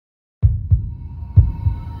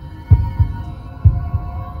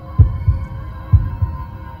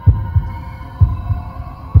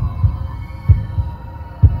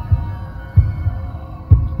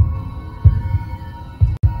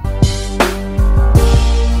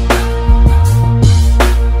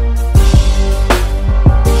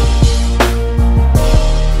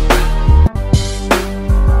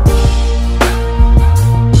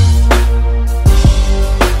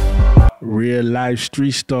life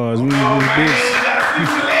street stars. We this.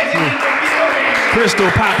 Crystal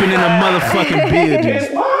popping in the motherfucking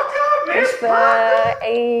building.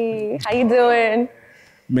 Hey, how you doing?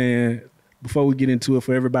 Man, before we get into it,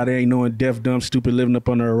 for everybody ain't knowing deaf, dumb, stupid, living up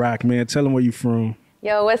under a rock, man, tell them where you from.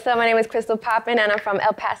 Yo, what's up? My name is Crystal Poppin, and I'm from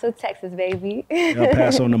El Paso, Texas, baby. El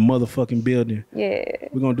Paso in the motherfucking building. Yeah.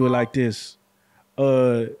 We're going to do it like this.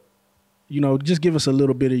 Just give us a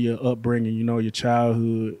little bit of your upbringing, your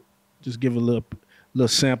childhood. Just give a little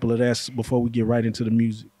sample of that before we get right into the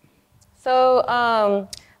music. So,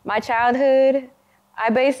 my childhood, I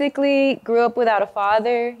basically grew up without a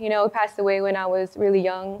father. He passed away when I was really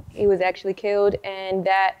young. He was actually killed, and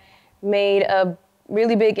that made a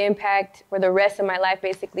really big impact for the rest of my life.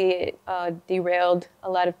 Basically, it derailed a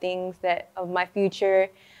lot of things of my future.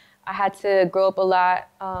 I had to grow up a lot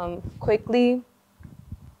quickly.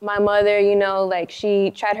 My mother,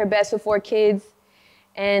 she tried her best with 4 kids,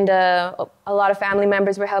 and a lot of family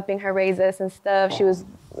members were helping her raise us and stuff. She was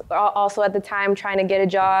also at the time trying to get a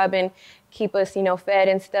job and keep us, fed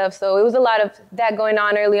and stuff. So it was a lot of that going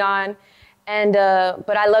on early on. And,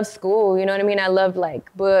 but I loved school, you know what I mean? I loved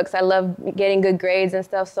books. I loved getting good grades and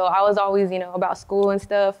stuff. So I was always, about school and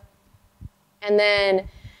stuff. And then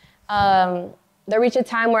there reached a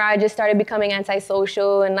time where I just started becoming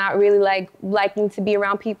antisocial and not really liking to be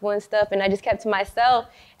around people and stuff. And I just kept to myself.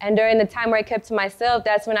 And during the time where I kept to myself,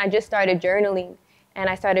 that's when I just started journaling. And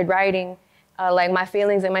I started writing my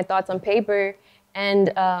feelings and my thoughts on paper.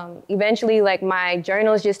 And eventually, my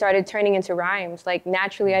journals just started turning into rhymes.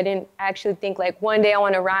 Naturally, I didn't actually think, one day I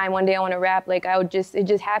want to rhyme, one day I want to rap. It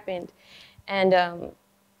just happened. And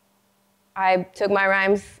I took my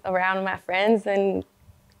rhymes around with my friends, and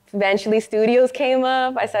eventually studios came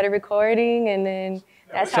up. I started recording, and then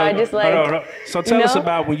that's how I just So tell us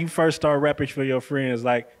about when you first started rapping for your friends.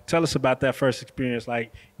 Tell us about that first experience.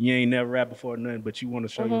 You ain't never rapped before or nothing, but you want to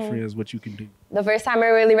show your friends what you can do. The first time I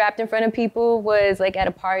really rapped in front of people was at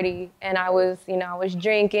a party, and I was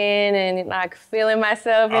drinking and feeling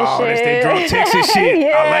myself and shit. Oh, that's that drunk Texas shit.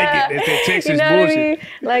 Yeah. I like it. That's that Texas bullshit.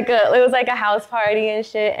 What I mean? It was a house party and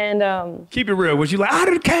shit, and keep it real. Was you I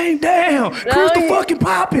done came down, No, Crystal fucking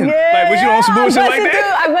popping? Yeah, Was you on some bullshit like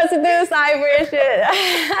that? I busted through the cypher and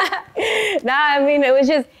shit. Nah, I mean,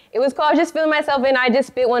 it was called just feeling myself, and I just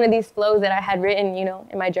spit one of these flows that I had written,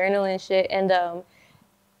 in my journal and shit. And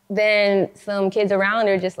then some kids around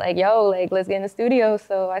are just yo, let's get in the studio.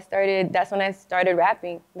 So that's when I started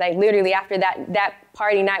rapping. Literally after that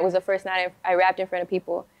party night was the first night I rapped in front of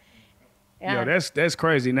people. Yeah. Yo, that's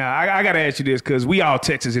crazy. Now, I got to ask you this, because we all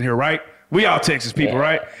Texas in here, right? We all Texas people,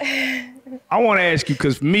 right? I want to ask you,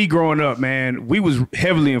 because me growing up, man, we was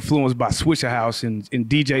heavily influenced by Swisher House and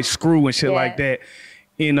DJ Screw and shit like that.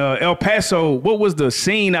 In El Paso, what was the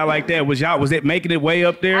scene out like that? Was it making its way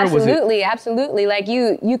up there? Absolutely, absolutely.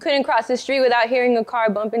 You couldn't cross the street without hearing a car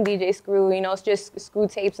bumping DJ Screw. It's just Screw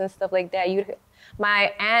tapes and stuff like that.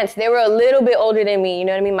 My aunts, they were a little bit older than me. You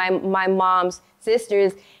know what I mean? My mom's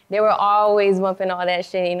sisters, they were always bumping all that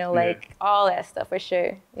shit. All that stuff for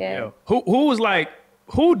sure. Yeah.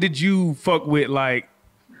 Who did you fuck with out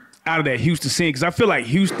of that Houston scene? Because I feel like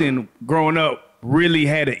Houston growing up really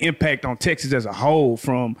had an impact on Texas as a whole,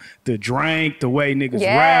 from the drink, the way niggas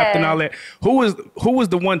rapped and all that. Who was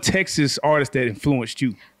the one Texas artist that influenced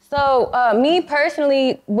you? So me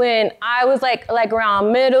personally, when I was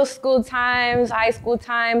around middle school times, high school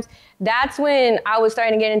times, that's when I was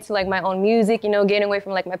starting to get into my own music, getting away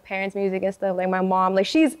from my parents' music and stuff. My mom,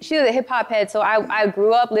 she's a hip hop head, so I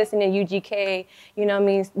grew up listening to UGK,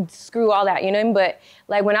 Screw, all that, But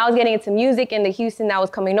when I was getting into music in the Houston that was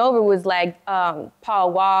coming over was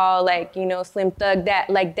Paul Wall, Slim Thug,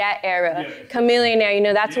 that era,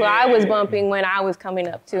 Chamillionaire, that's what I was bumping when I was coming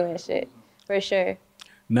up too and shit, for sure.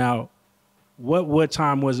 Now, what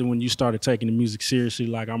time was it when you started taking the music seriously?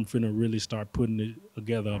 I'm finna really start putting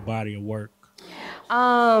together a body of work.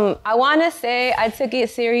 I want to say I took it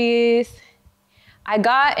serious. I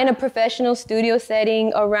got in a professional studio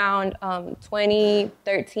setting around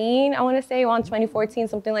 2013, I want to say, around 2014,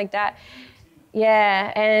 something like that.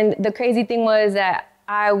 Yeah, and the crazy thing was that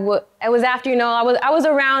it was after, I was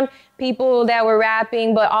around people that were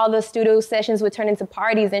rapping, but all the studio sessions would turn into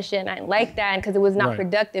parties and shit, and I didn't like that because it was not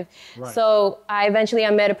productive. Right. So I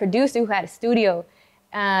met a producer who had a studio,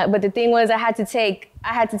 but the thing was I had to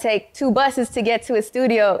take 2 buses to get to a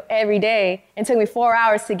studio every day, and it took me 4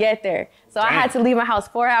 hours to get there. So I had to leave my house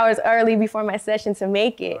 4 hours early before my session to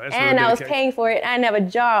make it. And I was paying for it. I didn't have a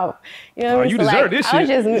job. You know what I mean? You deserve this shit. I was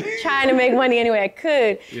just trying to make money any way I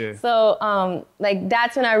could. Yeah. So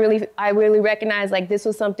that's when I really recognized this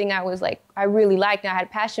was something I was I really liked and I had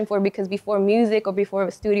passion for, because before music or before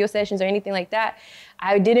studio sessions or anything like that,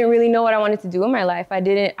 I didn't really know what I wanted to do in my life. I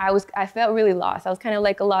felt really lost. I was kind of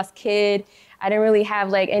like a lost kid. I didn't really have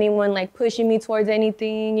like anyone like pushing me towards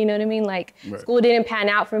anything, you know what I mean? Like school didn't pan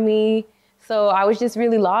out for me. So I was just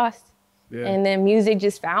really lost. Yeah. And then music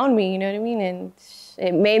just found me, you know what I mean? And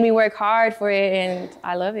it made me work hard for it, and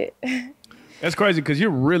I love it. That's crazy, because you're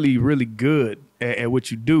really, really good at what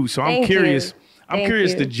you do. So I'm curious. I'm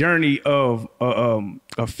curious the journey of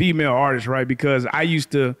a female artist, right? Because I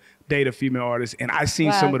used to date a female artist, and I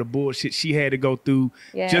seen some of the bullshit she had to go through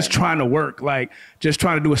just trying to work, like just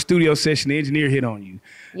trying to do a studio session. The engineer hit on you.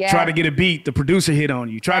 Try to get a beat, the producer hit on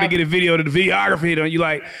you. Try to get a video, the videographer hit on you.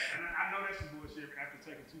 Like, I know that's some bullshit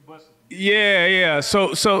after taking 2 buses. Yeah.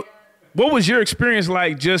 So what was your experience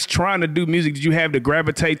like just trying to do music? Did you have to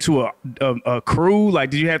gravitate to a crew? Like,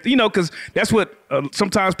 did you have to, you know, because that's what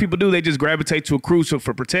sometimes people do. They just gravitate to a crew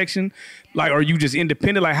for protection. Like, are you just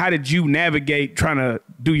independent? Like, how did you navigate trying to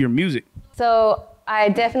do your music? So I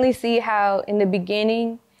definitely see how in the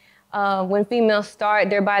beginning, when females start,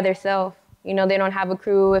 they're by themselves. You know, they don't have a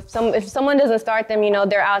crew. If someone doesn't start them, you know,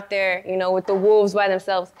 they're out there, you know, with the wolves by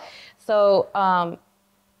themselves. So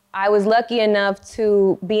I was lucky enough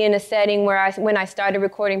to be in a setting where when I started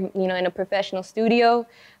recording, you know, in a professional studio,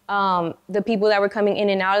 the people that were coming in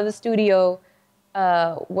and out of the studio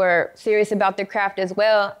were serious about their craft as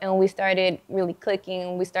well. And we started really clicking,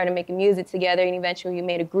 and we started making music together, and eventually we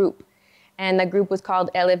made a group. And the group was called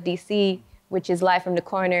LFDC, which is Live from the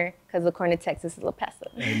Corner, because the corner, Texas is El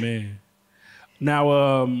Paso. Amen.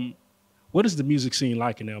 Now, what is the music scene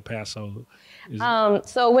like in El Paso?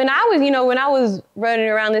 So when I was running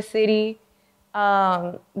around the city,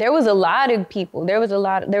 there was a lot of people. There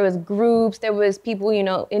was groups, there was people, you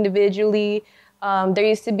know, individually. There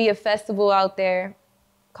used to be a festival out there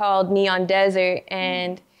called Neon Desert,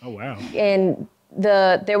 and oh wow. And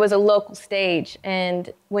there was a local stage, and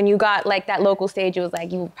when you got like that local stage, it was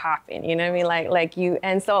like you were popping, you know what I mean? Like you,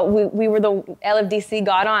 and so we were the LFDC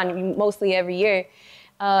got on mostly every year.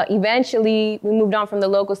 Eventually, we moved on from the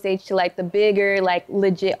local stage to like the bigger, like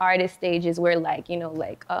legit artist stages where like, you know,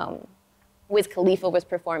 like Wiz Khalifa was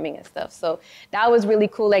performing and stuff. So that was really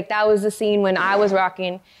cool. Like that was the scene when I was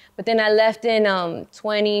rocking. But then I left in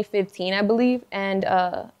 2015, I believe, and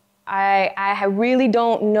I really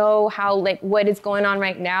don't know how, like, what is going on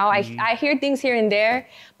right now. I hear things here and there,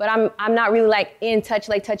 but I'm not really like in touch,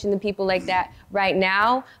 like touching the people like that right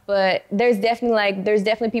now. But there's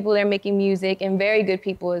definitely people that are making music, and very good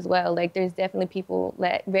people as well. Like there's definitely people,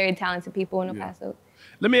 very talented people in El Paso.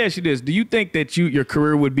 Let me ask you this: do you think that your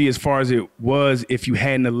career would be as far as it was if you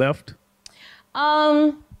hadn't have left?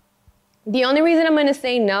 The only reason I'm gonna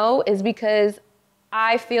say no is because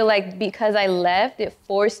I feel like because I left, it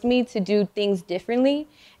forced me to do things differently,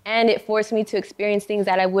 and it forced me to experience things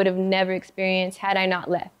that I would have never experienced had I not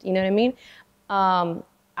left. You know what I mean?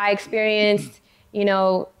 I experienced, you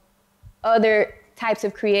know, other types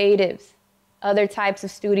of creatives, other types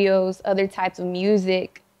of studios, other types of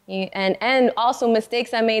music, and also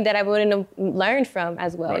mistakes I made that I wouldn't have learned from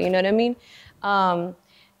as well. Right. You know what I mean?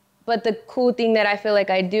 But the cool thing that I feel like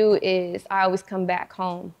I do is I always come back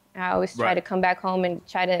home. I always try to come back home and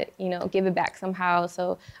try to, you know, give it back somehow.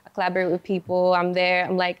 So I collaborate with people. I'm there.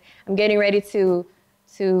 I'm getting ready to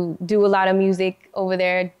do a lot of music over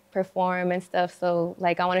there, perform and stuff. So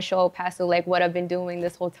like I want to show El Paso like what I've been doing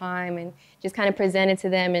this whole time and just kind of present it to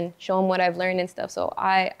them and show them what I've learned and stuff. So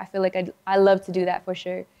I feel like I love to do that for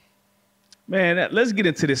sure. Man, let's get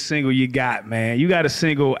into this single you got, man. You got a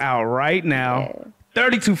single out right now. Yeah.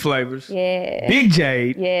 32 flavors. Yeah. Big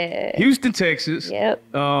Jade. Yeah. Houston, Texas. Yep.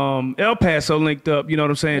 El Paso linked up, you know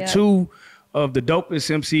what I'm saying? Yep. 2 of the dopest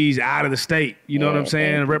MCs out of the state, you know what I'm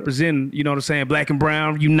saying? Representing, you know what I'm saying? Black and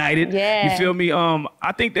brown, united. Yeah. You feel me?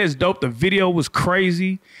 I think that's dope. The video was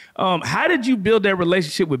crazy. How did you build that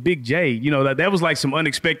relationship with Big J? You know, that was like some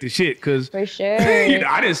unexpected shit. Cause for sure. You know,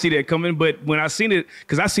 I didn't see that coming, but when I seen it,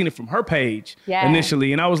 cause I seen it from her page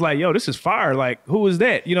initially, and I was like, yo, this is fire. Like, who is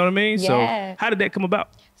that? You know what I mean? Yeah. So how did that come about?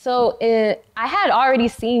 So I had already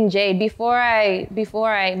seen Jade before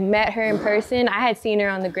I met her in person. I had seen her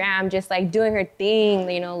on the gram just like doing her thing,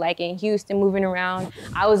 you know, like in Houston, moving around.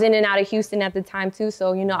 I was in and out of Houston at the time too,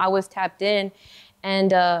 so you know I was tapped in.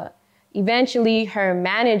 And eventually her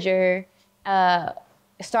manager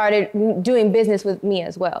started doing business with me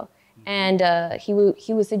as well. And he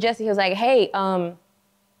was suggesting, he was like, hey,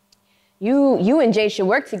 you and Jade should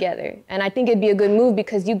work together. And I think it'd be a good move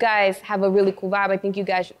because you guys have a really cool vibe. I think you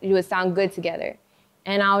would sound good together.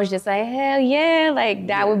 And I was just like, hell yeah, like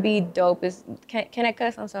that would be dope as, can I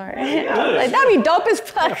cuss? I'm sorry. I was like, that'd be dope as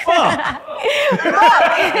fuck.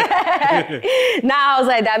 Nah, I was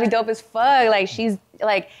like, that'd be dope as fuck. Like she's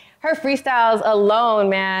like, her freestyles alone,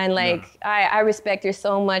 man, like I respect her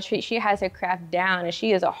so much. She has her craft down and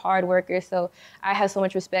she is a hard worker. So I have so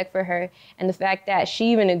much respect for her. And the fact that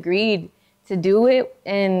she even agreed to do it,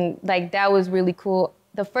 and like that was really cool.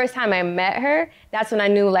 The first time I met her, that's when I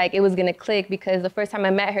knew like it was gonna click, because the first time I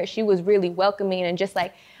met her, she was really welcoming and just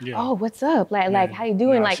like, oh, what's up? Like how you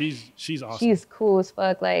doing? Nah, like she's awesome. She's cool as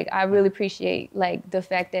fuck. Like I really appreciate like the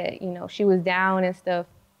fact that, you know, she was down and stuff.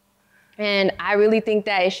 And I really think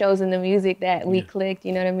that it shows in the music that we clicked,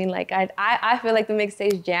 you know what I mean? Like I feel like the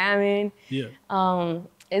mixtape's jamming. Yeah.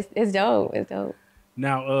 It's dope. It's dope.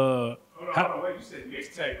 Now, Hold on, wait, you said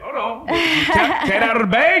mixtape. Hold on. Cat out of the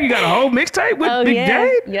bag? You got a whole mixtape with Big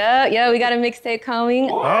Dave? Yeah, we got a mixtape coming.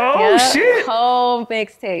 Oh, shit. Whole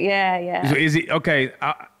mixtape, yeah. So is it, okay,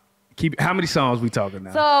 how many songs we talking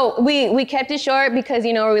now? So we kept it short because,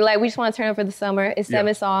 you know, we just want to turn up for the summer. It's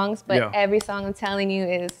 7 songs, but every song I'm telling you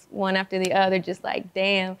is one after the other, just like,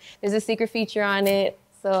 damn. There's a secret feature on it,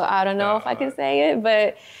 so I don't know if I can say it,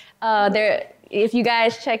 but if you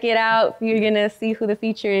guys check it out, you're gonna see who the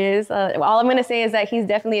feature is. All I'm gonna say is that he's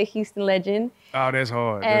definitely a Houston legend. Oh, that's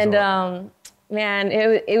hard. And man,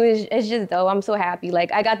 it's just dope. I'm so happy.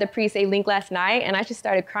 Like I got the pre-save link last night, and I just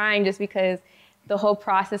started crying just because the whole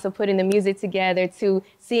process of putting the music together, to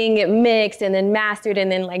seeing it mixed and then mastered, and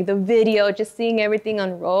then like the video, just seeing everything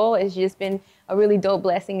unroll, it's just been a really dope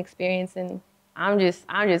blessing experience. And I'm just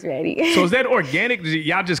ready. So is that organic? Did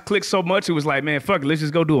y'all just click so much it was like, man, fuck it, let's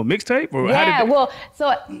just go do a mixtape? Or yeah, well,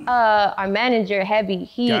 so our manager, Heavy,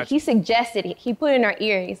 he suggested it. He put it in our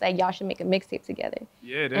ear. He's like, y'all should make a mixtape together.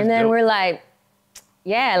 Yeah, that's And then dope. we're like,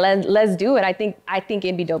 yeah, let's do it. I think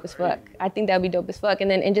it'd be dope as fuck. I think that'd be dope as fuck.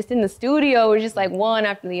 And just in the studio, we're just like one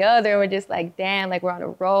after the other. And we're just like, damn, like we're on a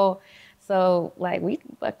roll. So like we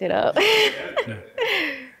fucked it up.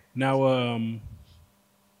 Now,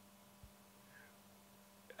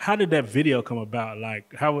 how did that video come about?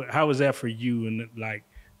 Like, how was that for you? And like,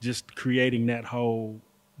 just creating that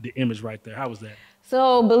the image right there. How was that?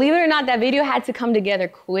 So believe it or not, that video had to come together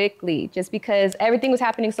quickly, just because everything was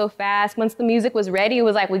happening so fast. Once the music was ready, it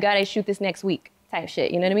was like, we gotta shoot this next week type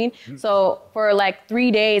shit, you know what I mean? So for like 3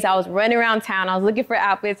 days, I was running around town. I was looking for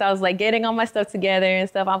outfits. I was like getting all my stuff together and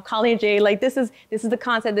stuff. I'm calling Jay, like, this is the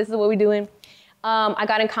concept. This is what we're doing. I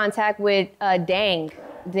got in contact with Dang,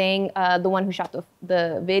 the one who shot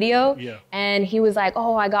the video. Yeah. And he was like,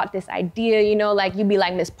 oh, I got this idea, you know, like you'd be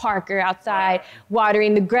like Miss Parker outside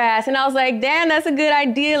watering the grass. And I was like, damn, that's a good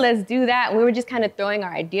idea. Let's do that. And we were just kind of throwing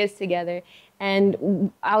our ideas together.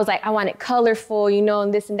 And I was like, I want it colorful, you know,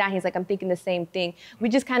 and this and that. He's like, I'm thinking the same thing. We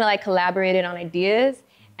just kind of like collaborated on ideas.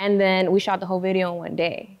 And then we shot the whole video in one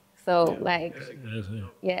day. So like,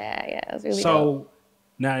 yeah, it was really dope.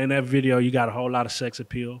 Now in that video, you got a whole lot of sex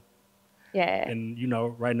appeal. Yeah. And, you know,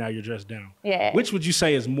 right now you're dressed down. Yeah. Which would you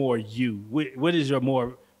say is more you? What is your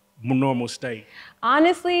more normal state?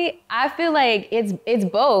 Honestly, I feel like it's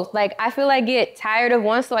both. Like, I feel like I get tired of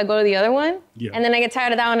one, so I go to the other one. Yeah. And then I get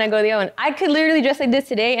tired of that one, and I go to the other one. I could literally dress like this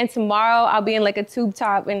today, and tomorrow I'll be in like a tube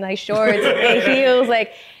top and like shorts and heels.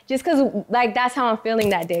 Like, just because like that's how I'm feeling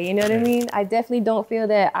that day. You know what I mean? I definitely don't feel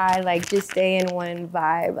that I like just stay in one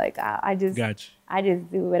vibe. Like, I just... Gotcha. I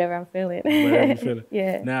just do whatever I'm feeling. Whatever you feeling.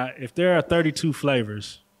 Yeah. Now, if there are 32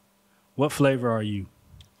 flavors, what flavor are you?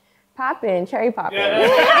 Poppin', cherry poppin'.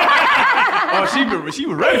 Oh, she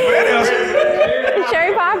was ready for that.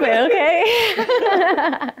 Cherry poppin',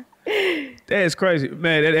 okay? That's crazy,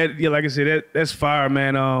 man. Yeah, like I said, that's fire,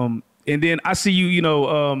 man. And then I see you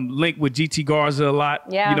linked with GT Garza a lot.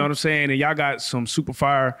 Yeah. You know what I'm saying? And y'all got some super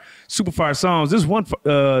fire songs. This one,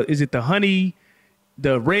 is it the Honey?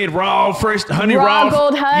 The Red Raw first Honey Raw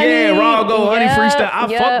Gold Honey. Yeah, Raw Gold Honey freestyle. I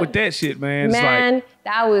Yep. fuck with that shit, man. It's Man, like,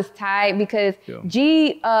 that was tight because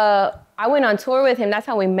I went on tour with him. That's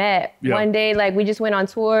how we met. Yeah. One day, like we just went on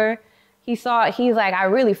tour. He's like, I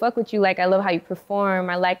really fuck with you. Like, I love how you perform.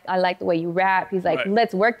 I like the way you rap. He's like, Right.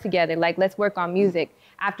 Let's work together. Like, let's work on music.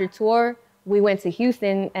 After tour, we went to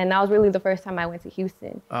Houston, and that was really the first time I went to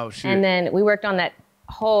Houston. Oh, shit. And then we worked on that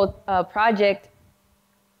whole project.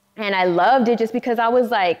 And I loved it just because I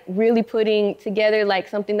was like really putting together like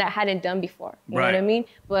something that I hadn't done before. You know what I Right. mean?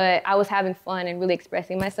 But I was having fun and really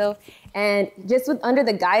expressing myself. And just under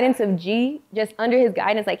the guidance of G, just under his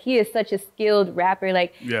guidance, like he is such a skilled rapper.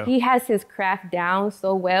 Like he has his craft down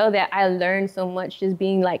so well that I learned so much just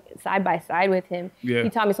being like side by side with him. Yeah. He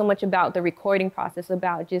taught me so much about the recording process,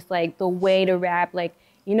 about just like the way to rap. Like,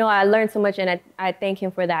 you know, I learned so much and I thank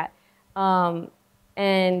him for that.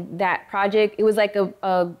 And that project, it was like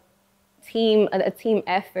a team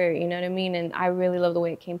effort, you know what I mean? And I really love the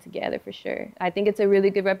way it came together for sure. I think it's a really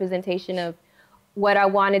good representation of what I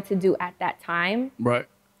wanted to do at that time. Right.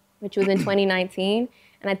 Which was in 2019.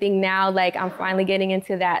 And I think now, like, I'm finally getting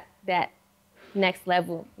into that next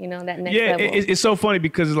level, you know, that next level. Yeah, it's so funny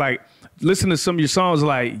because it's like, listen to some of your songs,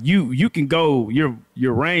 like you can go,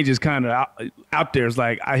 your range is kind of out there. It's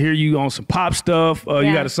like, I hear you on some pop stuff.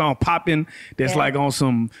 You got a song popping that's like on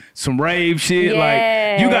some rave shit.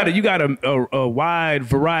 Yeah. Like you got a wide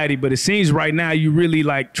variety, but it seems right now you really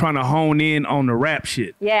like trying to hone in on the rap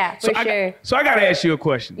shit. Yeah, for sure. So I got to ask you a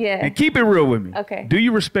question. Yeah. And keep it real with me. Okay. Do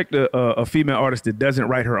you respect a female artist that doesn't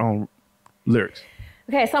write her own lyrics?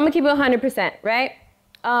 Okay, so I'm gonna keep it 100%, right?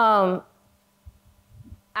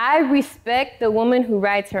 I respect the woman who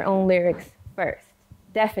writes her own lyrics first.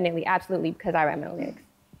 Definitely, absolutely, because I write my own lyrics.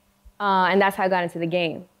 And that's how I got into the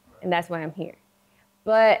game, and that's why I'm here.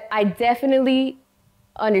 But I definitely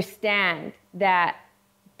understand that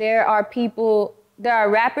there are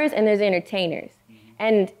rappers and there's entertainers.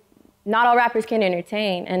 And not all rappers can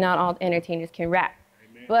entertain, and not all entertainers can rap.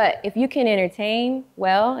 But if you can entertain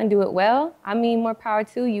well and do it well, I mean, more power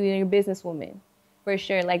to you. You're a businesswoman, for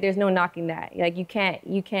sure. Like, there's no knocking that. Like, you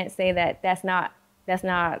can't say that that's not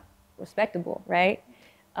respectable, right?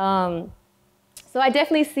 So I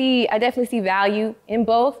definitely see value in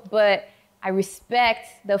both, but I respect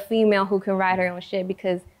the female who can write her own shit,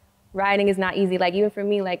 because writing is not easy. Like, even for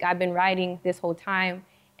me, like, I've been writing this whole time,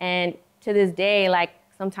 and to this day, like,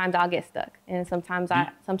 sometimes I'll get stuck, and sometimes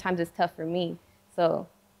it's tough for me. So.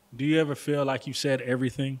 Do you ever feel like you said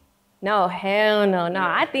everything? No, hell no.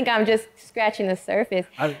 I think I'm just scratching the surface.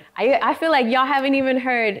 I feel like y'all haven't even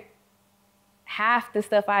heard half the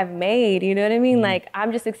stuff I've made, you know what I mean? Like,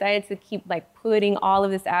 I'm just excited to keep like putting all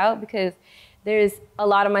of this out, because there's a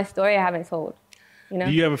lot of my story I haven't told, you know?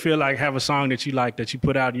 Do you ever feel like have a song that you like, that you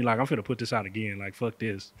put out and you're like, I'm finna put this out again, like, fuck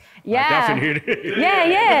this. Yeah. Like, I finna hear this.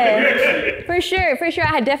 Yeah. For sure.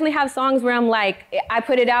 I definitely have songs where I'm like, I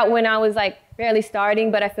put it out when I was like barely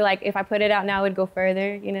starting, but I feel like if I put it out now, it would go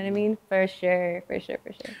further. You know what I mean? For sure.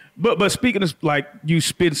 But speaking of, like, you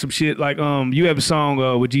spit some shit, like you have a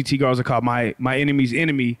song with GT Garza called My Enemy's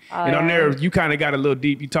Enemy. And on there you kind of got a little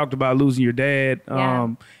deep. You talked about losing your dad,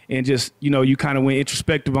 and just, you know, you kind of went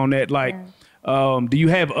introspective on that. Like, do you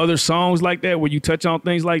have other songs like that where you touch on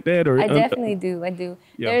things like that? Or I definitely do.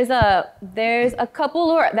 Yeah. There's a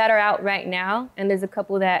couple that are out right now, and there's a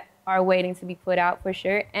couple that are waiting to be put out for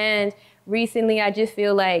sure. And recently, I just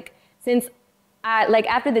feel like, since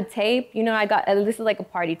after the tape, you know, I got, this is like a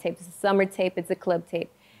party tape. It's a summer tape. It's a club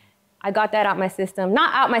tape. I got that out my system.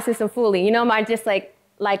 Not out my system fully. You know, I just like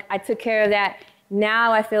I took care of that.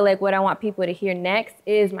 Now I feel like what I want people to hear next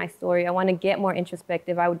is my story. I want to get more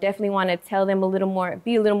introspective. I would definitely want to tell them a little more,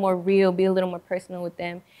 be a little more real, be a little more personal with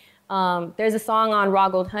them. There's a song on Raw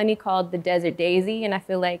Gold Honey called The Desert Daisy, and I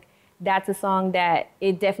feel like that's a song that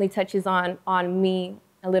it definitely touches on me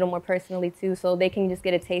a little more personally too, so they can just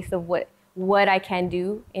get a taste of what I can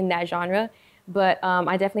do in that genre. But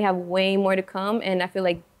I definitely have way more to come, and I feel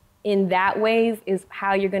like in that wave is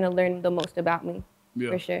how you're gonna learn the most about me,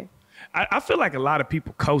 for sure. I feel like a lot of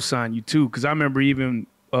people co-sign you too, because I remember even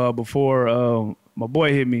before my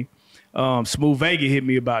boy hit me, Smooth Vega hit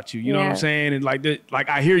me about you. You know what I'm saying? And like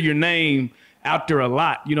I hear your name out there a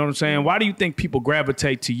lot. You know what I'm saying? Why do you think people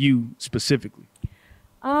gravitate to you specifically?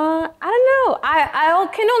 I don't know. I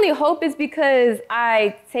can only hope it's because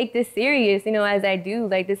I take this serious, you know, as I do.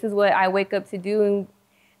 Like, this is what I wake up to do, and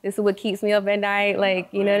this is what keeps me up at night. Like,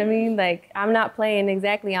 you know what I mean? Like, I'm not playing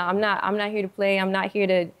exactly. I'm not here to play. I'm not here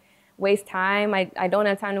to waste time. I don't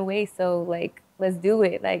have time to waste. So, like, let's do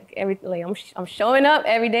it. Like, I'm showing up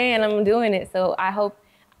every day and I'm doing it. So I hope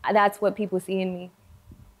that's what people see in me.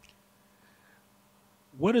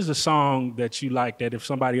 What is a song that you like that if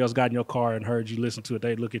somebody else got in your car and heard you listen to it,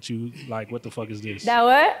 they'd look at you like, what the fuck is this? That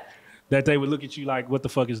what? That they would look at you like, what the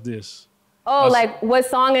fuck is this? Oh, like what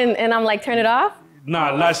song and I'm like, turn it off?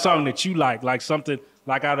 Nah, not a song that you like something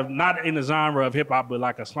like out of, not in the genre of hip hop, but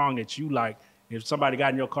like a song that you like. If somebody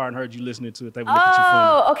got in your car and heard you listening to it, they would look at you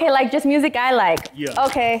funny. Oh, okay, like just music I like. Yeah.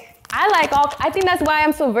 Okay. I think that's why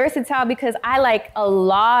I'm so versatile, because I like a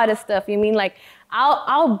lot of stuff. You mean, like,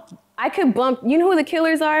 I could bump, you know who The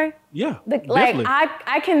Killers are? Yeah, like,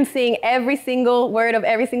 I can sing every single word of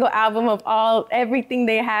every single album of everything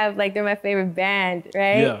they have. Like, they're my favorite band,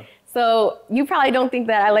 right? Yeah. So you probably don't think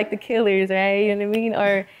that I like The Killers, right? You know what I mean?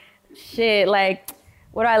 Or shit, like,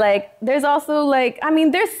 what I like. There's also, like, I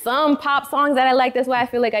mean, there's some pop songs that I like. That's why I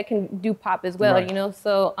feel like I can do pop as well, you know?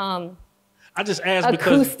 So, I just asked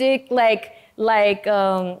acoustic,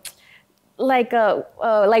 because... like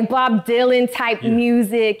Bob Dylan type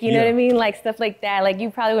music, you know what I mean? Like stuff like that. Like you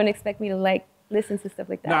probably wouldn't expect me to like listen to stuff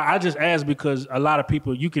like that. No, I just asked because a lot of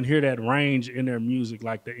people, you can hear that range in their music,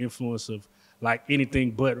 like the influence of like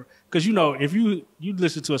anything but, because you know, if you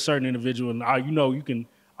listen to a certain individual and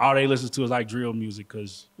all they listen to is like drill music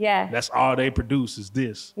because that's all they produce is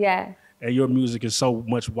this. Yeah. And your music is so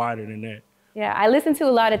much wider than that. Yeah, I listen to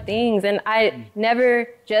a lot of things and I never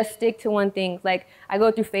just stick to one thing. Like I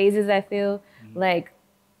go through phases, I feel like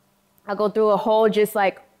I go through a whole just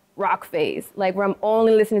like rock phase, like where I'm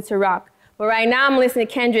only listening to rock. But right now I'm listening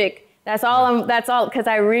to Kendrick. That's all because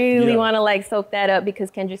I really want to like soak that up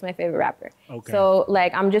because Kendrick's my favorite rapper. Okay. So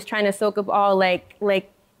like I'm just trying to soak up all like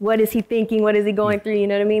what is he thinking? What is he going through? You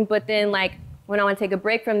know what I mean? But then like when I want to take a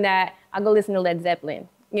break from that, I'll go listen to Led Zeppelin.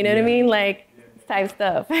 You know what I mean? Like type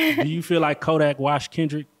stuff. Do you feel like Kodak washed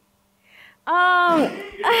Kendrick? I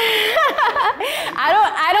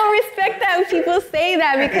don't respect that when people say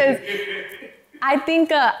that because I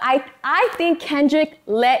think Kendrick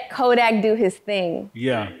let Kodak do his thing.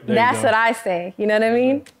 Yeah. That's what I say. You know what I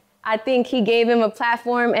mean? I think he gave him a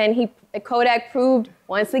platform and Kodak proved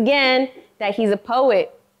once again that he's a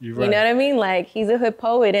poet. You're right. You know what I mean? Like he's a hood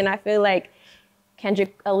poet and I feel like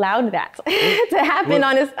Kendrick allowed that to happen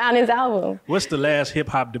on his album. What's the last hip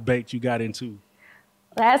hop debate you got into?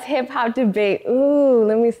 Last hip hop debate. Ooh,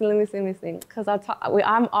 let me see. Because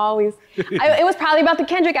I'm always. It was probably about the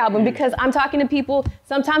Kendrick album because I'm talking to people.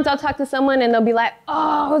 Sometimes I'll talk to someone and they'll be like,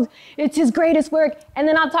 "Oh, it's his greatest work," and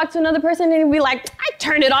then I'll talk to another person and they'll be like, "I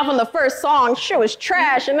turned it off on the first song. Shit was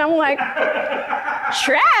trash," and I'm like,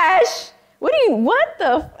 "Trash? What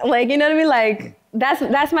the like? You know what I mean? Like."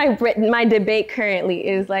 That's my debate currently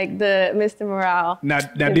is like the Mr. Morale. Now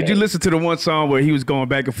did you listen to the one song where he was going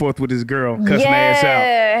back and forth with his girl, cussing her ass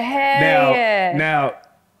out? Now,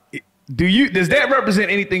 does that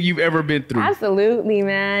represent anything you've ever been through? Absolutely,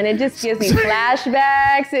 man. It just gives me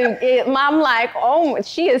flashbacks. I'm like, oh,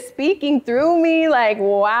 she is speaking through me. Like,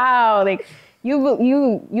 wow. Like,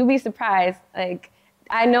 you'll be surprised. Like,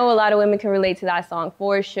 I know a lot of women can relate to that song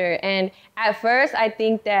for sure. And at first, I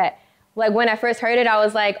think that. Like when I first heard it, I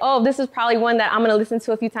was like, oh, this is probably one that I'm gonna listen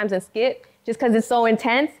to a few times and skip just because it's so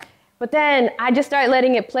intense. But then I just started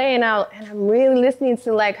letting it play and I'm really listening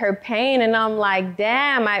to like her pain and I'm like,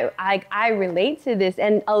 damn, I relate to this.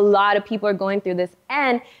 And a lot of people are going through this.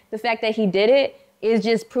 And the fact that he did it is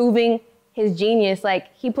just proving his genius.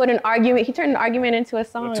 Like he turned an argument into a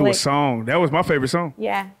song. A song. That was my favorite song.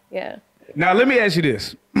 Yeah. Now let me ask you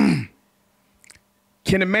this.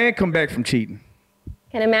 Can a man come back from cheating?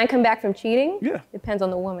 Can a man come back from cheating? Yeah. Depends on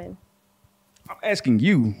the woman. I'm asking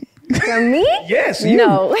you. For me? Yes, you.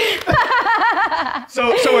 No.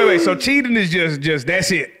 So wait. So cheating is just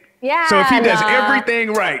that's it. Yeah. So if he does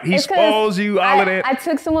everything right, he spoils you, all of that. I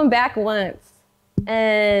took someone back once,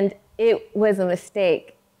 and it was a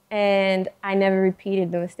mistake, and I never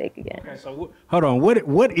repeated the mistake again. Okay, so hold on.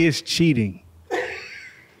 What is cheating?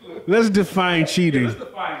 Let's define cheating.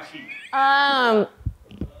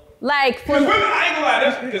 Like for women, I ain't gonna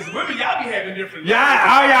lie, because women, y'all be having different. Yeah,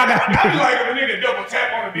 all y'all got. I be like if a nigga double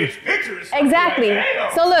tap on a bitch pictures. Exactly.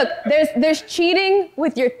 Like, so look, there's cheating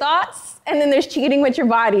with your thoughts, and then there's cheating with your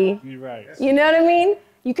body. You're right. You know what I mean?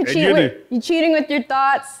 You could you cheating with your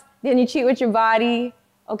thoughts, then you cheat with your body.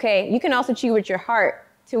 Okay, you can also cheat with your heart.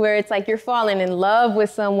 To where it's like you're falling in love with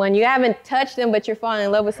someone. You haven't touched them, but you're falling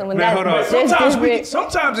in love with someone. Man, hold on.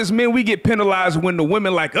 Sometimes as men, we get penalized when the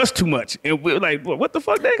women like us too much. And we're like, well, what the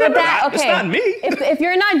fuck? It's not me. If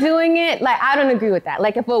you're not doing it, like, I don't agree with that.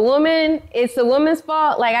 Like, if it's a woman's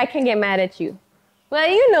fault, like, I can't get mad at you. But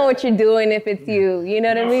you know what you're doing if it's you. You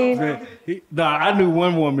know what I mean? I knew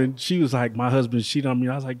one woman. She was like, my husband cheated on me.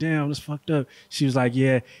 I was like, damn, that's fucked up. She was like,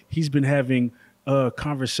 yeah, he's been having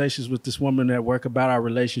conversations with this woman at work about our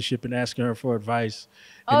relationship and asking her for advice.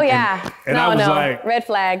 And I was like, red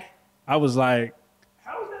flag. I was like,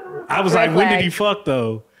 when did he fuck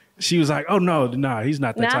though? She was like, oh no, he's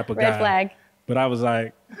not that type of guy. Red flag. But I was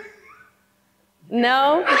like,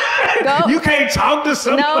 no, go. You can't talk to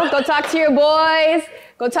somebody. No, go talk to your boys.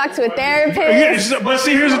 Go talk to a therapist. Yeah, but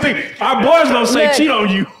see, here's the thing. Our boys don't say cheat on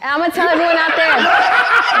you. And I'm gonna tell everyone out there.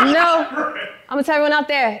 I'm gonna tell everyone out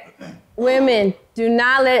there. Women, do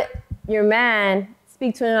not let your man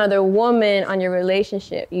speak to another woman on your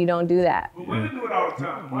relationship. You don't do that. But women do it all the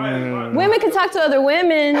time. Women can talk to other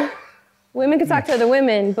women. Women can talk to other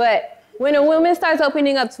women. But when a woman starts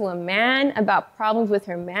opening up to a man about problems with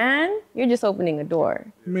her man, you're just opening a door.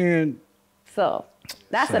 Man. So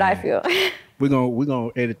that's what I feel. We're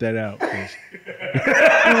gonna edit that out.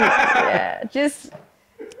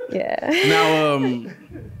 Yeah. Now,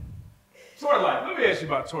 Tour life. Let me ask you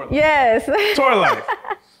about tour life. Yes. Tour life.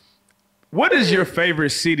 What is your favorite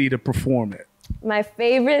city to perform at? My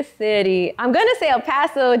favorite city, I'm gonna say El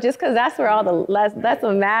Paso just because that's where that's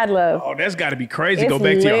a mad love. Oh, that's got to be crazy. It's Go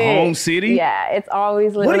back to your lit. home city. Yeah, it's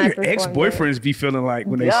always lit. What when do I your perform there. ex-boyfriends be feeling like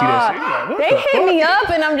when they see that city? Like, what They the hit me up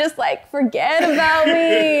and I'm just like, forget about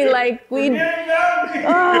me. Like it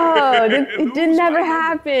did never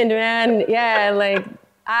happen, man. Yeah, like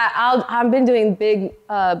I've been doing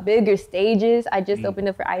bigger stages. I just opened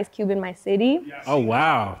up for Ice Cube in my city. Oh,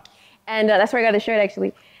 wow. And that's where I got the shirt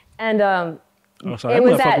actually. And Oh, so it that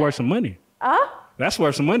was motherfucker at- worth some money. huh? That's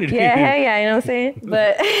worth some money to Yeah, you. hell yeah, you know what I'm saying?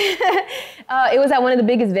 But it was at one of the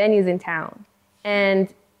biggest venues in town.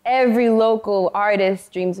 And every local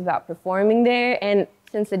artist dreams about performing there. And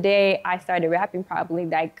since the day I started rapping, probably,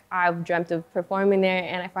 like, I've dreamt of performing there,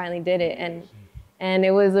 and I finally did it. And it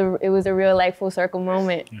was a real, like, full circle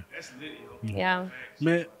moment. That's lit, yo. Yeah.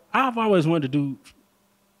 Man, I've always wanted to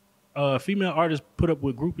do female artists put up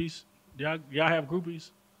with groupies. Y'all have groupies?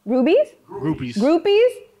 Rubies? Groupies. Groupies?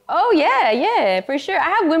 Oh, yeah, for sure. I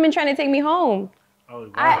have women trying to take me home. Oh,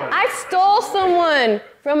 wow. I stole someone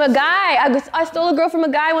from a guy. I stole a girl from a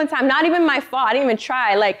guy one time. Not even my fault. I didn't even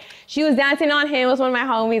try. Like, she was dancing on him. It was one of my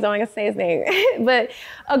homies. I'm not gonna say his name. But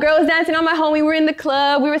a girl was dancing on my homie. We were in the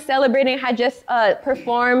club. We were celebrating. Had just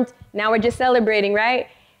performed. Now we're just celebrating, right?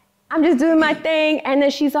 I'm just doing my thing. And then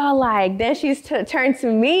she's all like, then she's turned to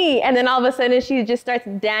me. And then all of a sudden she just starts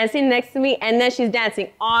dancing next to me. And then she's dancing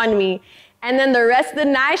on me. And then the rest of the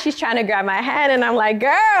night, she's trying to grab my hand, and I'm like,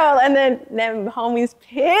 girl. And then homie's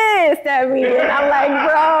pissed at me, and I'm like,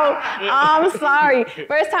 bro, I'm sorry.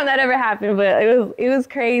 First time that ever happened, but it was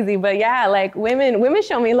crazy. But yeah, like women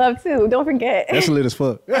show me love too. Don't forget. That's lit as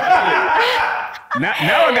fuck. Now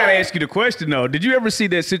I gotta ask you the question though. Did you ever see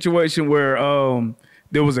that situation where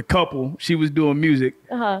there was a couple, she was doing music,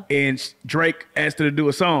 and Drake asked her to do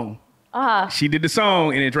a song? She did the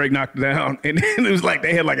song, and then Drake knocked her down, and then it was like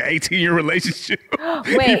they had like an 18-year relationship.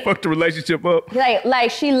 He Wait. fucked the relationship up.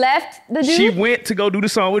 Like she left the dude. She went to go do the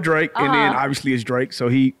song with Drake, and then obviously it's Drake, so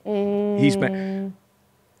he's Then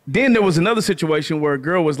there was another situation where a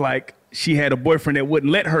girl was like, she had a boyfriend that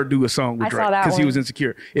wouldn't let her do a song with I saw Drake that because he one. was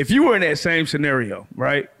insecure. If you were in that same scenario,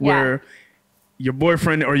 right, where your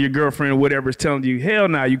boyfriend or your girlfriend or whatever is telling you, hell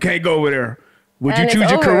no, you can't go over there, would you And it's choose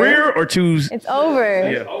your over. career or choose? It's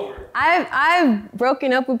over. Yeah. I've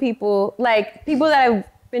broken up with people, like people that I've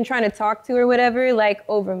been trying to talk to or whatever, like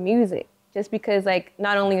over music, just because like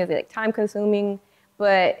not only is it like time consuming,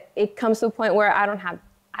 but it comes to a point where I don't have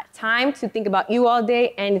time to think about you all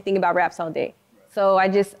day and to think about raps all day. So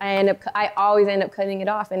I always end up cutting it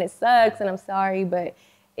off, and it sucks, and I'm sorry, but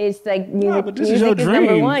it's like music, but this is your music is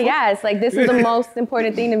number dream. one. Yeah, it's like this is the most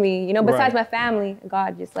important thing to me, you know, besides Right. my family,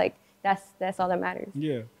 God, just like that's all that matters.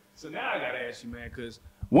 Yeah. So now I gotta ask you, man, because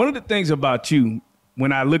one of the things about you,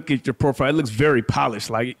 when I look at your profile, it looks very polished.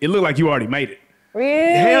 Like it looked like you already made it.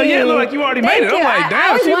 Really? Hell yeah, it look like you already Thank made it. I'm you. like, I damn,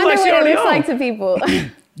 always she look wonder like she what it already looks on. like to people.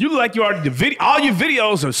 You look like you already all your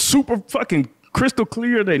videos are super fucking crystal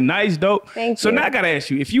clear. They're nice, dope. Thank so you. now I gotta ask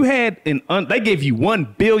you, if you had they gave you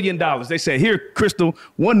 $1 billion. They said, here, Crystal,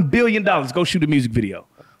 $1 billion. Go shoot a music video.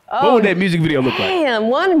 What would that music video look like? Damn,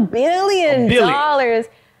 $1 billion. $1 billion.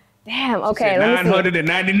 Damn, okay, let me see.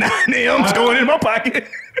 999 M's going in my pocket.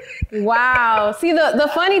 Wow. See, the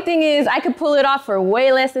funny thing is I could pull it off for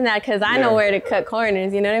way less than that because I know where to cut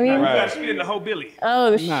corners, you know what I mean? You got shoot in the whole Billy.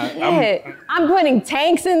 Oh, shit. I'm putting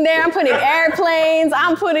tanks in there. I'm putting airplanes.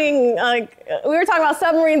 I'm putting, like, we were talking about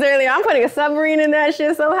submarines earlier. I'm putting a submarine in that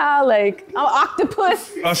shit somehow. Like, an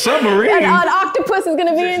octopus. A submarine? An octopus is going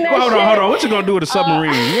to be in that Hold shit. on. What you gonna do with a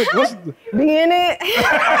submarine? What's Be in it.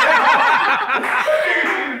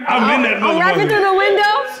 I'm in that I'm rapping motherfucker. through the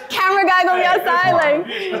window. Camera guy gonna be outside. Like,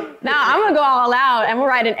 nah, I'm gonna go all out. I'm gonna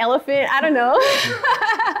ride an elephant. I don't know.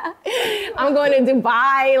 I'm going to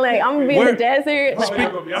Dubai. Like, I'm gonna be in the desert. Like,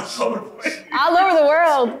 all over the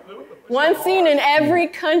world. One scene in every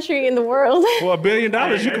country in the world. For $1 billion,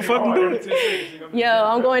 you can fucking do it. Yo,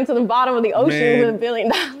 I'm going to the bottom of the ocean Man. with $1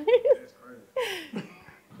 billion.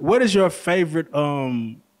 What is your favorite,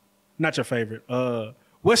 not your favorite,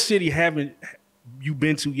 what city haven't you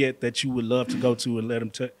been to yet that you would love to go to and let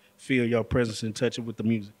them feel your presence and touch it with the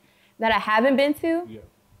music? That I haven't been to? Yeah.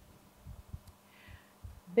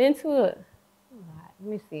 Been to a, let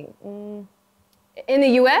me see. In the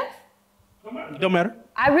US? Don't matter.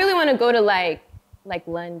 I really want to go to like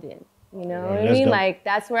London. You know what I that's mean? dope. Like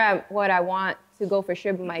that's where what I want to go for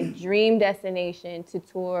sure. But my dream destination to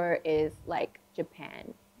tour is like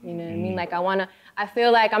Japan. You know what I mean? Like I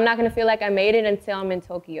feel like I'm not gonna feel like I made it until I'm in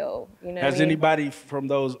Tokyo. You know what I Has mean? anybody from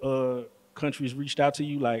those countries reached out to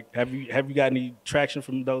you? Like, have you got any traction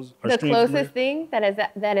from those? Or The streams from closest thing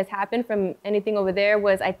that has happened from anything over there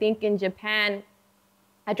was, I think, in Japan.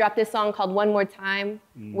 I dropped this song called "One More Time"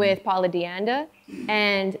 with Paula Deanda,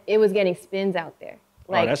 and it was getting spins out there.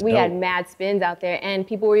 Like that's we had dope. mad spins out there, and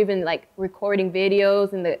people were even like recording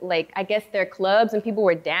videos in the I guess their clubs, and people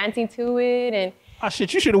were dancing to it. And Oh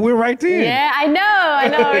shit, you should have went right then. yeah, I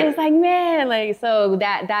know. It's like, man, like, so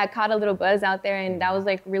that caught a little buzz out there, and that was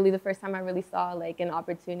like really the first time I really saw like an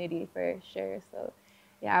opportunity for sure. So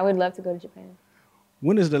yeah, I would love to go to Japan.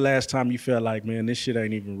 When is the last time you felt like, man, this shit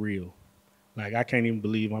ain't even real? Like, I can't even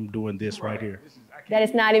believe I'm doing this right here. That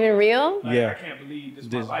it's not even real. Yeah. I can't believe this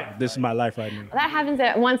is my life. This is my life right now. That happens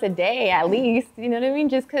once a day at least. You know what I mean?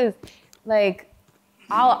 Just because, like,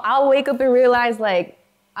 I'll wake up and realize like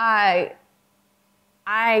I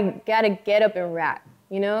gotta get up and rap.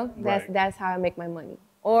 You know, that's how I make my money.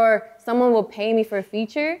 Or someone will pay me for a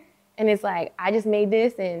feature, and it's like I just made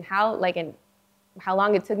this, and how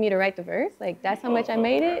long it took me to write the verse. Like that's how much I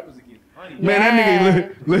made it. Man,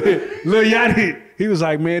 that nigga, Lil Yachty, he was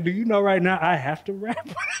like, man, do you know right now I have to rap?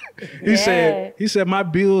 he said, my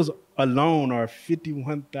bills alone are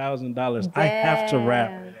 $51,000. I have to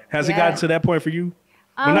rap. Has it gotten to that point for you?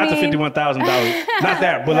 Well, not the $51,000, not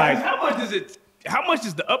that, but like. How much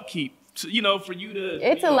is the upkeep? You know, for you to.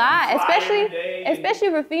 It's a lot, especially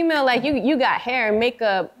for female. Like you got hair,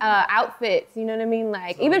 makeup, outfits. You know what I mean?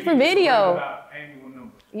 Like so even for video.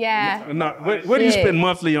 Yeah. No, what do you spend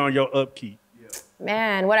monthly on your upkeep?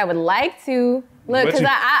 Man, what I would like to look, because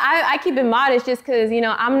I keep it modest, just because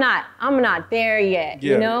I'm not there yet.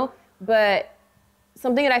 Yeah. You know, but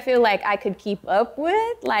something that I feel like I could keep up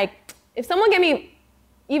with, like if someone gave me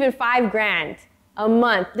even $5,000 a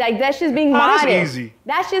month, like that's just being modest. That's easy.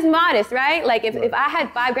 That's just modest, right? Like if I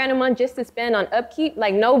had $5,000 a month just to spend on upkeep,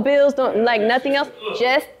 like no bills, don't like nothing else,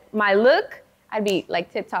 just my look, I'd be like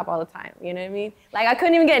tip top all the time. You know what I mean? Like I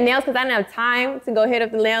couldn't even get nails because I didn't have time to go hit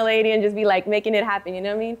up the nail lady and just be like making it happen. You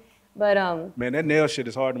know what I mean? But man, that nail shit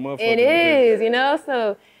is hard to motherfucker. it is,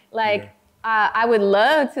 so like I would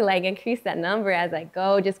love to like increase that number as I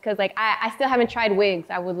go, just because like I still haven't tried wigs.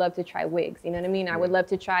 I would love to try wigs. You know what I mean? I would love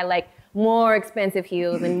to try like more expensive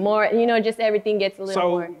heels and more, just everything gets a little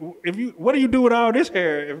more. So what do you do with all this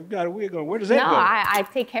hair if you got a wig on? Where does that go? No, I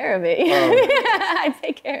take care of it. I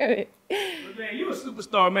take care of it. But man, you a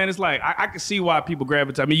superstar, man. It's like I can see why people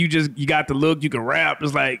gravitate. I mean, you got the look, you can rap.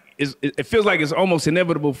 It's like it feels like it's almost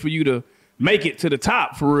inevitable for you to make it to the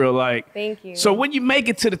top for real. Like, thank you. So when you make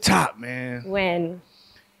it to the top, man.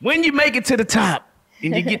 When you make it to the top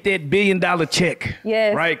and you get that $1 billion check,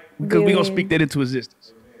 yes, right? Because we're gonna speak that into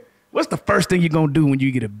existence. What's the first thing you're gonna do when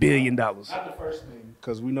you get $1 billion? Not the first thing,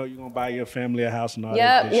 because we know you're gonna buy your family a house and all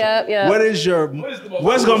that. Yep.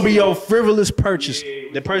 What's gonna be your frivolous purchase?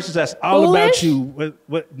 The purchase that's all about you.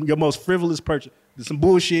 What your most frivolous purchase? There's some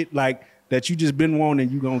bullshit like that you just been wanting.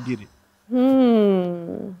 You gonna get it.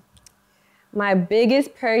 My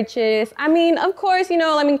biggest purchase. I mean, of course,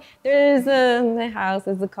 there's the house,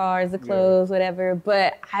 there's the cars, the clothes, whatever.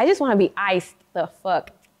 But I just want to be iced the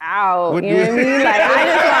fuck out. You know what I mean? Like I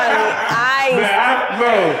just want to be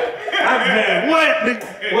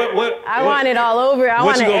iced. What? I want it all over. I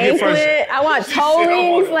want an anklet. I want toe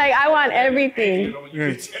rings. Like I want everything.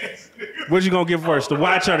 What you gonna get first? The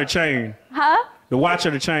watch or the chain? Huh? The watch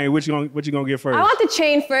or the chain? What you gonna get first? I want the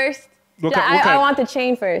chain first. I want the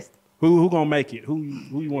chain first. Who gonna make it? Who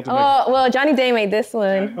you want to make it? Oh, well, Johnny Day made this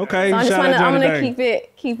one. Okay, so I'm gonna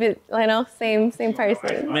keep it, same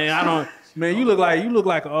person. Man, you look like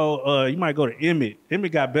you might go to Emmett.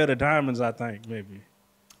 Emmett got better diamonds, I think, maybe.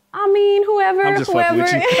 I mean, whoever I'm just fucking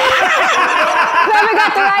with you. whoever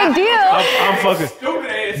got the right deal. I'm fucking. Stupid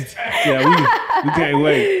ass. Yeah, we can't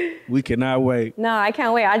wait. We cannot wait. No, I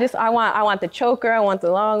can't wait. I want the choker. I want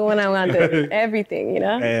the long one. I want the everything.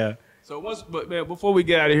 Yeah. So man, before we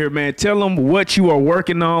get out of here, man, tell them what you are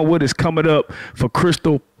working on, what is coming up for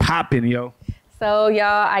Crystal Poppin', yo. So,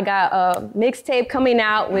 y'all, I got a mixtape coming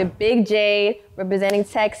out with Big J representing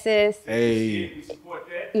Texas. Hey.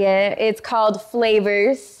 Yeah, it's called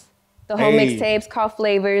Flavors. The whole mixtape's called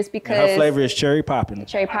Flavors because and her flavor is cherry poppin'.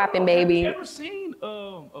 Cherry poppin', baby. Have you ever seen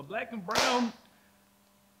a black and brown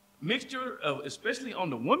mixture, especially on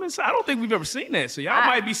the women's side? I don't think we've ever seen that. So y'all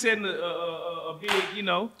might be setting a big,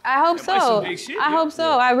 I hope so. Some big shit, I hope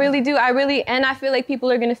so. I really do. And I feel like people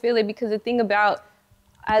are gonna feel it because the thing about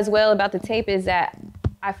the tape is that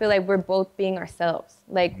I feel like we're both being ourselves.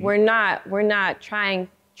 Like we're not trying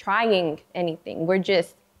anything. We're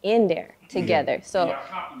just in there together. So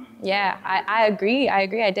yeah, I agree. I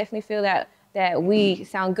definitely feel that we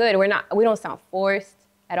sound good. We don't sound forced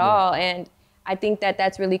at all. And I think that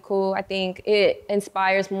that's really cool. I think it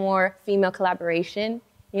inspires more female collaboration.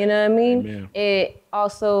 You know what I mean? Amen. It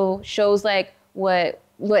also shows like what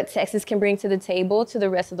Texas can bring to the table to the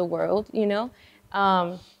rest of the world, you know?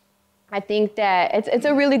 I think that it's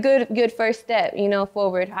a really good first step, you know,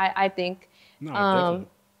 forward, I think. No, definitely.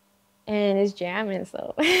 And it's jamming,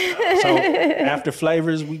 so. So after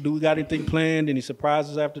Flavors, we got anything planned? Any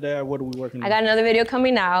surprises after that? What are we working on? I got another video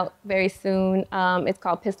coming out very soon. It's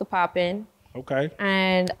called Pistol Poppin'. Okay.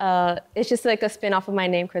 And it's just like a spin-off of my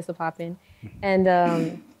name, Crystal Poppin'. And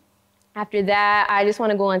after that, I just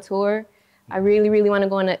want to go on tour. I really, really want to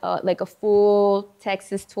go on a full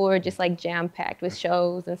Texas tour, just like jam-packed with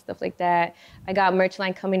shows and stuff like that. I got merch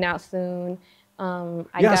line coming out soon.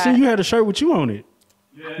 I see you had a shirt with you on it.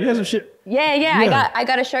 Yeah. You had some shit. Yeah. I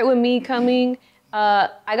got a shirt with me coming. I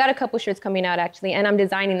got a couple shirts coming out actually, and I'm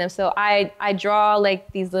designing them. So I draw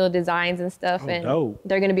like these little designs and stuff, and dope.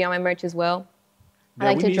 They're gonna be on my merch as well. Yeah, I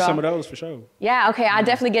like to draw. Some of those for sure. Yeah, okay, I'll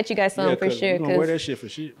definitely get you guys some for sure. We're gonna wear that shit for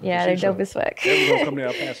shit. Yeah, they're dope as fuck. Then we're gonna come to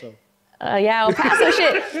El Paso. Yeah, El Paso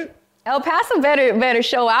shit. El Paso better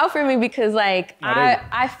show out for me because like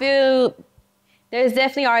I feel there's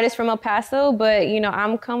definitely artists from El Paso, but you know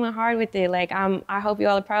I'm coming hard with it. Like I hope you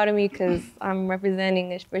all are proud of me because I'm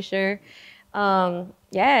representing it for sure.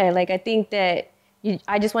 Yeah, like I think that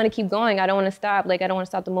I just want to keep going. I don't want to stop. Like I don't want to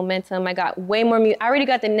stop the momentum. I got way more music. I already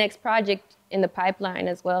got the next project in the pipeline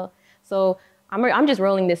as well. So I'm just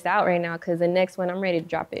rolling this out right now because the next one I'm ready to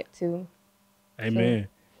drop it too. Amen. So,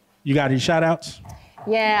 you got any shout outs?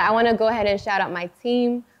 Yeah, I want to go ahead and shout out my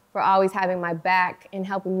team for always having my back and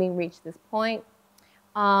helping me reach this point.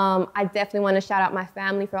 I definitely want to shout out my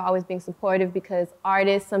family for always being supportive because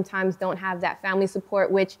artists sometimes don't have that family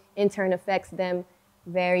support, which in turn affects them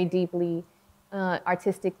very deeply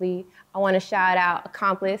artistically. I want to shout out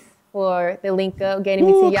Accomplice for the link up, getting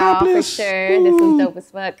me to y'all for sure. This was dope as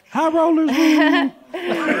fuck. High rollers.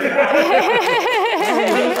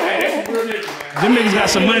 Them niggas got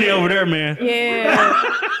some money over there, man. Yeah.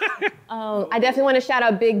 I definitely want to shout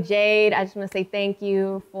out Big Jade. I just want to say thank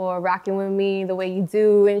you for rocking with me the way you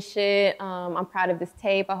do and shit. I'm proud of this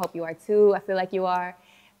tape. I hope you are too. I feel like you are.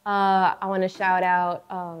 I want to shout out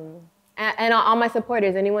and all my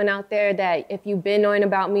supporters, anyone out there that if you've been knowing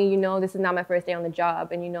about me, you know this is not my first day on the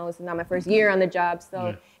job and you know this is not my first year on the job.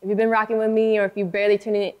 So if you've been rocking with me or if you're barely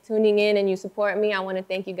tuning in and you support me, I want to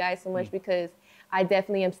thank you guys so much because I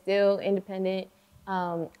definitely am still independent.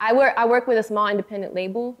 I work with a small independent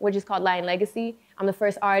label, which is called Lion Legacy. I'm the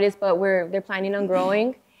first artist, but they're planning on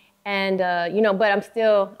growing, and you know, but I'm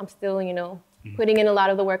still you know putting in a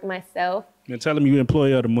lot of the work myself. And tell them you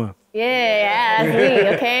Employee of the Month. Yeah, that's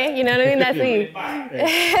me. Okay, you know what I mean? That's me.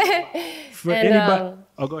 For anybody,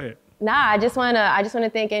 go ahead. Nah, I just wanna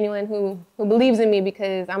thank anyone who believes in me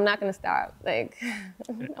because I'm not gonna stop. Like,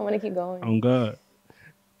 I wanna keep going. On God.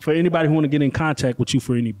 For anybody who want to get in contact with you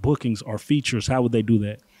for any bookings or features, how would they do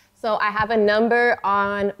that? So I have a number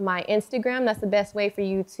on my Instagram. That's the best way for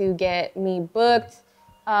you to get me booked.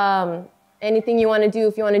 Anything you want to do,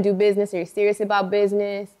 if you want to do business or you're serious about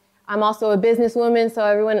business. I'm also a businesswoman, so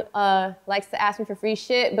everyone likes to ask me for free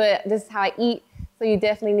shit, but this is how I eat. So you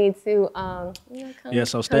definitely need to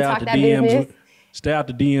so stay out the DMs. Stay out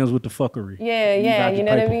the DMs with the fuckery. Yeah, you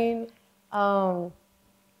know what I mean?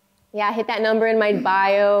 Yeah, hit that number in my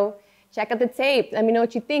bio. Check out the tape. Let me know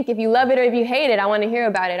what you think. If you love it or if you hate it, I want to hear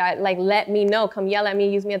about it. Let me know. Come yell at me.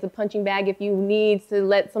 Use me as a punching bag if you need to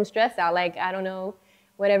let some stress out. Like, I don't know,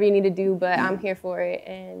 whatever you need to do, but I'm here for it.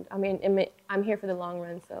 And I'm here for the long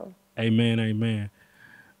run, so. Amen, amen.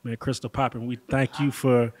 Man, Crystal Poppin', we thank you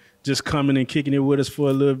for just coming and kicking it with us for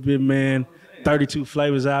a little bit, man. 32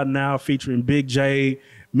 Flavors out now featuring Big J.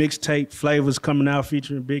 Mixtape Flavors coming out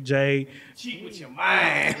featuring Big J. Cheat with your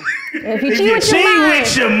mind. If you cheat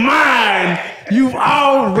with your mind, you've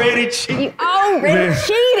already cheated. You already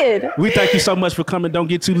cheated. We thank you so much for coming. Don't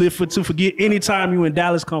get too lit for to forget. Anytime you in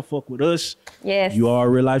Dallas, come fuck with us. Yes. You are a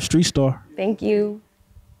real life street star. Thank you.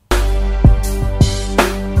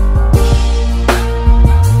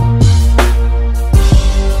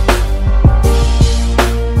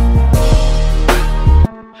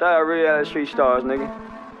 Shout out real life street stars, nigga.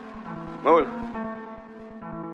 Move.